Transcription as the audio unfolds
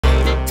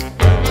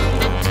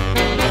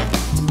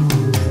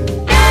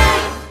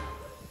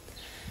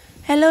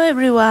Hello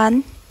everyone.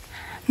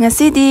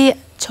 Ngasidi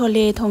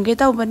chole thongge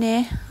tawbane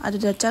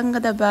aduda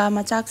changgadaba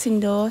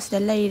machaksingdo sida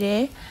leire.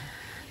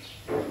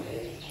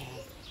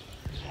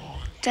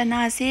 Chana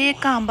se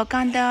kamba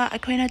kanda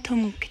akoina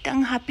thum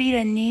khitang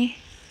hapirani.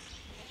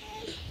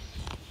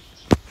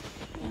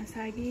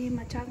 Masagi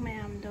machak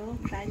mayamdo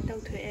grind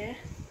tawthoe.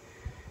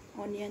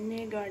 Onion ne,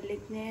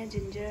 garlic ne,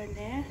 ginger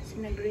ne,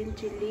 sina green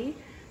chili,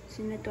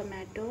 sina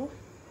tomato,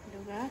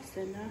 aduga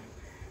sina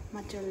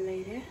machal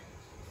leire.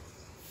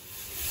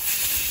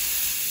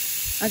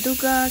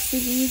 Aduga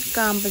sigi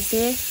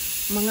kambase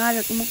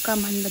mangarak muk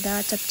kamhanbada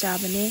chap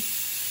chabane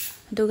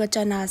aduga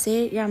chana se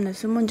yamna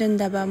su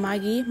munjandaba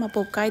magi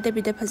mapop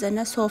kaidabida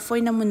phajana soft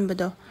oina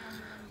munbado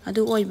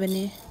adu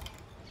oibane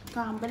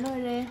kamba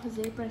lore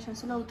hoje pressure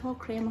se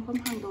lawthokre makom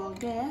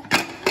hangdoge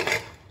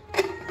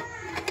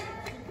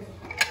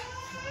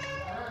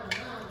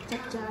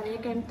chap chare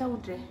kem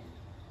tawdre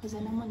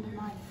phajana munba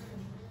mai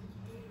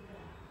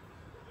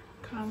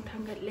khang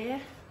thangatle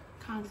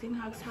khang sing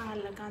hak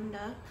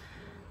salakanda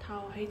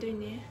thao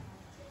haidone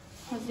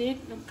hojik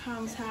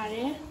khang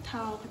sare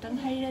thao khatang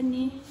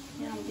hairani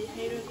yamdi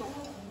hairoi ko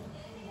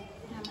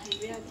yam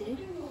haibe ade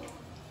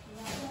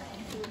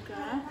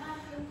duga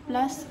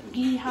plus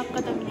ghee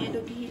hapkadamne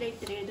do ghee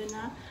leitre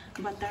duna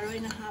butter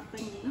oina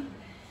hapani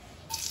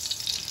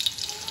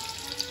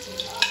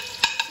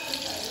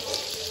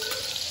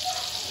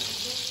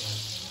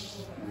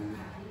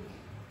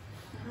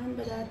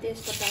bada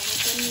tejpata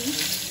hapani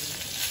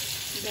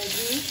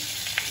dagi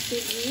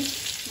sigi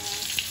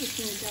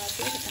ising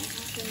jate katang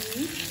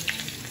hapani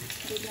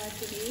duga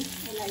sigi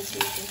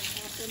elaichi ko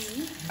hapani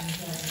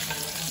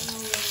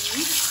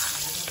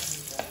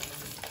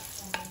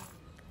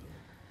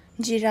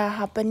jira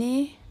hapani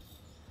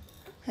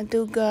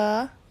aduga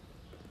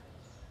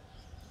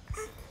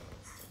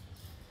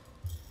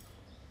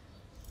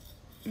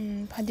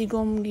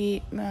fadigom gi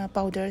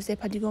powder se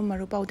fadigom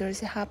maru powder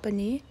se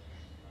hapani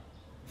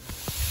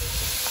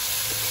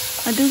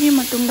adugi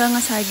matungda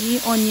ngasagi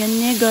onion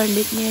ne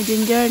garlic ne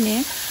ginger ne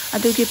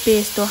adugi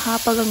paste to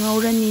hapaga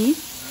ngaurani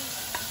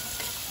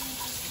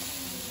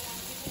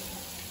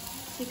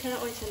sikara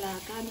oisala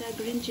kanda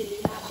green chili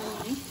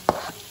hapani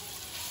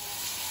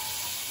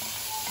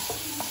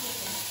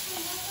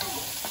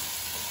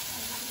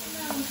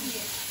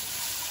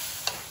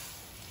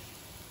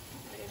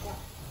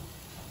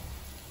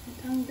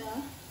matangda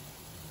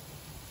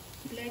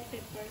black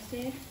pepper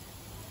se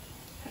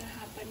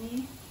hapani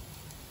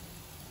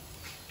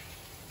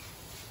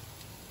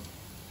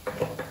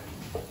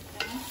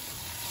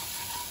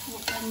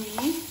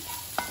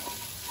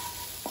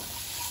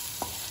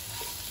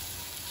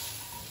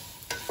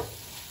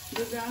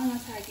duga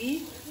ngasagi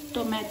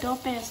tomato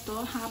paste to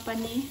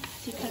hapani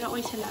sikhara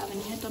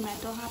oisalabani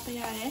tomato hapa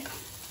yare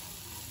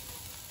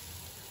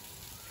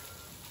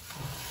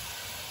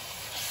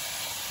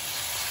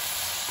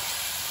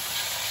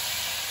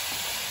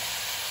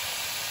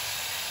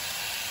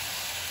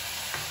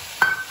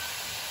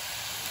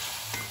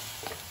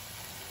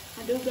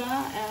aduga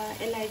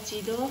elaichi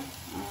do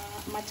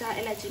macha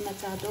elaichi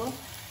macha do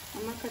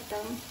ama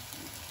khatang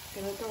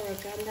kero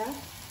tawrakanda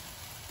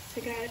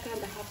segar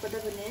kanda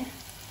hapadabane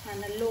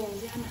hana long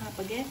je hana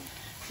hapage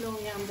long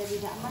yam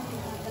dabida ama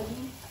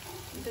hapagi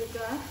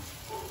duga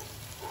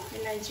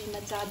elaichi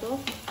macha do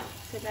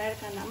segar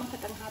kanda ama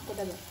khatang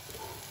hapadaba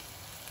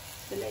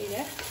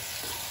belaire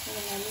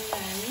nani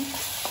nani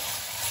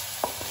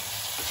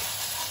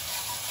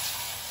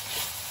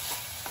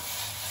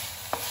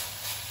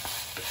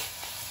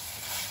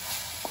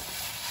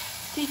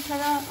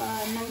sikara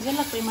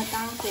nangjala pe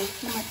matang se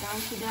matang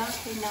sida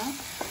khina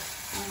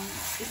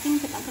ising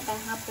khatang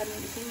khatang hapkan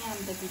ising yam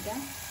dabida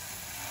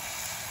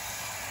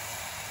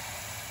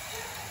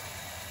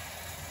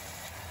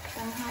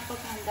tang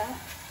hapakanda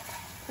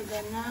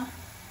phajana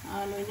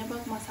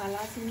loinabak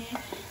masala sine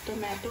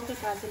tomato ka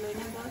kase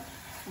loinabak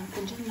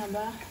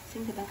punjannaba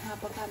sing khatang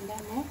hapakanda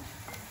mo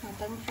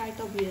matang fry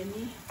to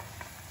birani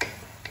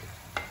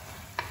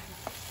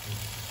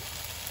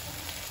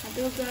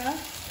aduga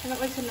kala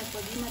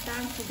oisalakpagi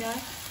matang sida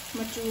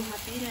machu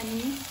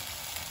hapirani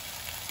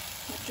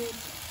machu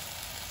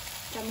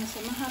chamas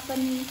ama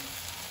hapani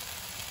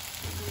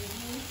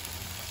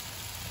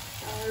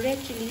red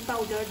chili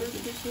powder do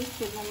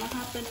isu ama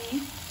hapani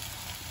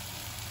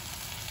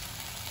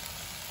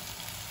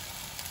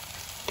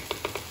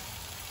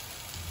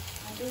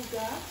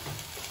aduga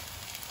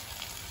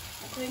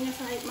akoina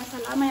sai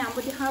masala mayam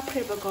budi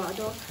hapkheba ko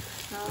ado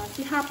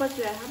si hapa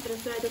su hapra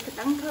su ado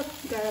katang khak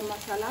garam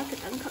masala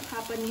katang khak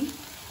hapani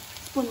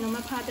spoon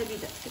nama phada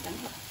bida katang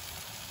khak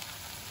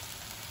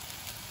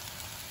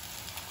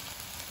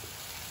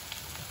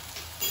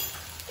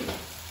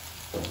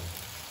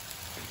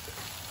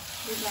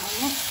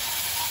digamo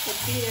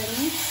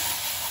tapirani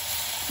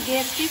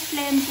gas ki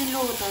flame se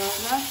low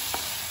taraga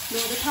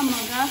low da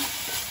thamaga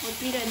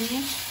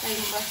opirani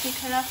taigba si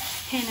khara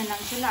hena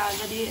nangsala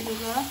agadi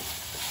aduga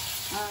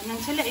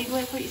nangsala ego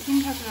ko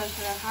ising khakra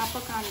khara hapa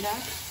kanda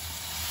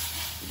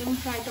dum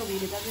fry to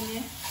bida bane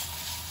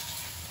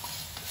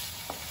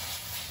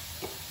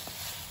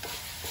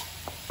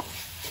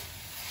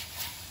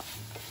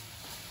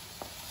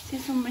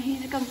sum mahi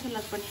se kam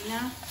salak panina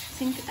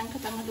sing kitang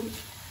adum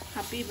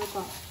happy ba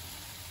ko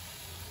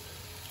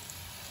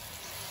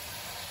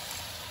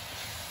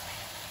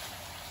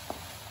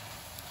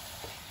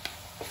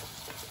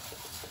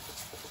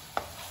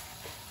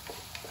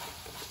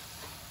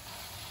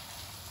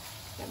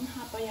yam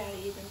hapa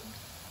yari idam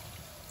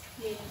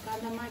ye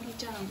kada ma gi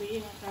chang bi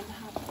nga kada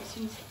hapa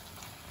sing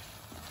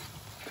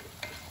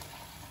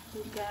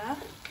duga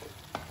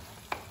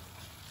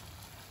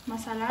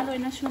masala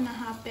loina shuna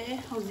hape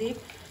hauzik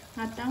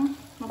ngatang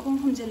mapung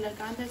humjel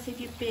kanda se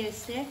ki paste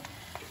se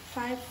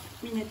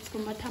 5 minutes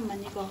kuma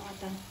thamani ko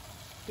ngatang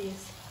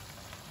paste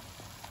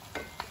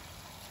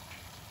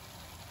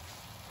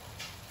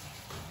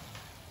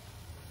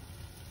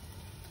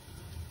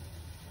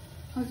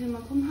hauzik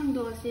mapung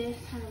hangdo se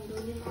sarangdo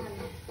li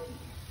mahane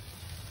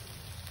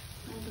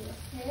hangdo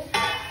se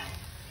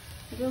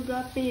duga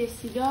paste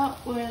siga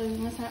oil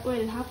ngasa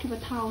oil hap ki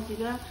bathau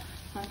siga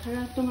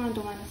khara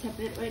tongan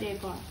separate oire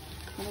ko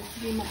aba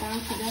si matang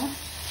sida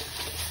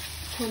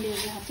chole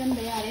ge hapan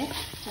ba yare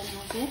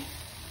chana se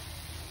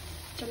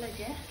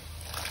chalage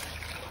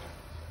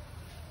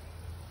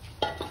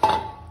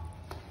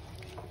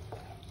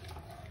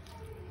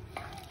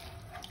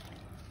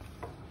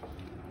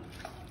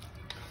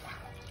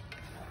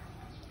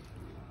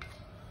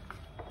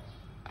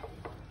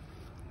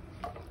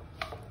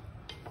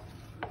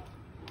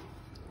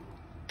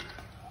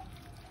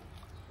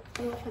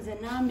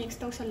fazana mix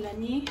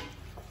tawsalani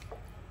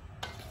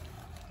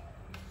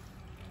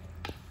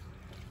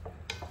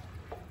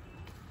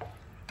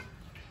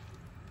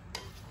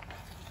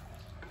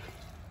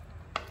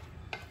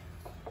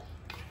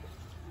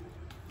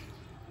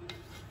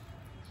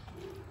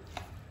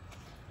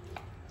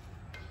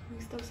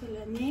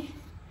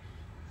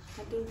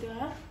aduga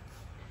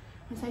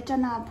masai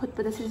chana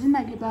phutpada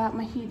sizinnagiba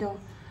mahido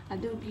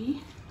adugi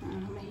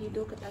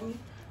mahido katang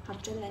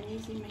hapchalani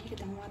si mahi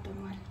katang wa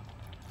tawmal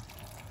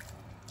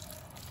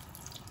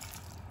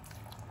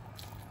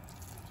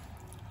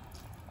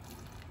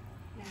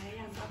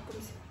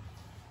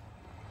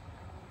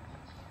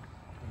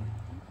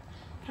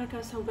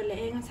khara sawgale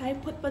ngasai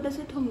phutpada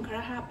su thum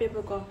khara hape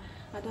bako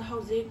ado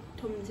hauzik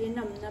thum je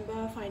namnaba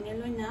final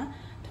loina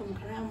thum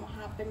khara mo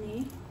hapani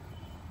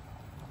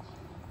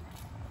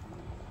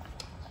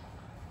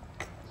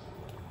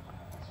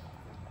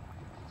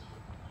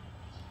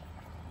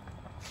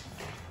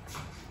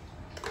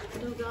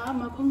aduga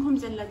mapung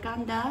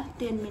humjallakanda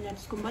 10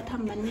 minutes kumba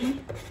thammani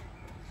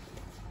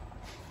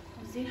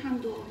hauzik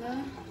hangdoga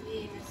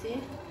yengase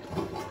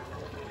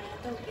maya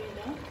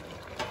tawkeda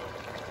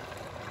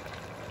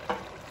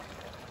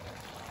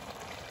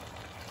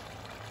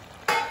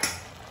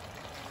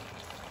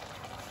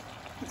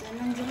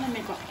jangan jelas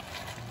mereka,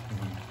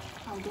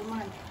 auto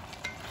mal.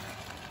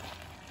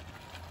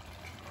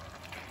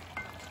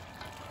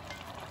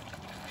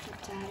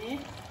 Cari,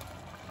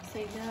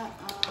 saya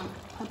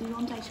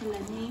habis tay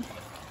selani,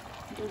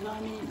 dua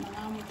minit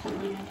mana mutar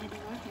dia ni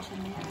dua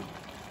misalnya.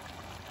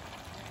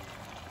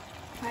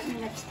 5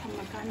 minutes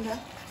tambahkan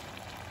dah,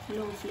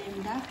 low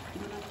flame dah,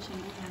 dua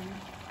misalnya.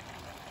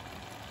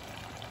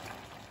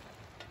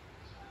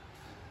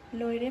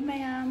 Loire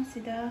mayam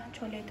sida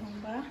chole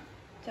thongba.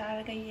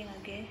 चार का ये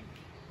आगे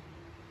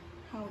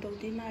how दो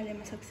दिन माले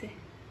मसक से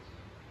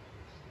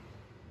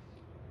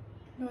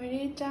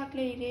लोरे चाक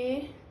ले रे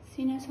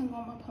सीना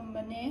संगम अफम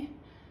बने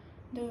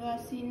दुगा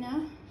सीना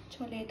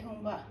छोले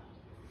थोंबा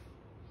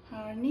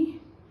हारनी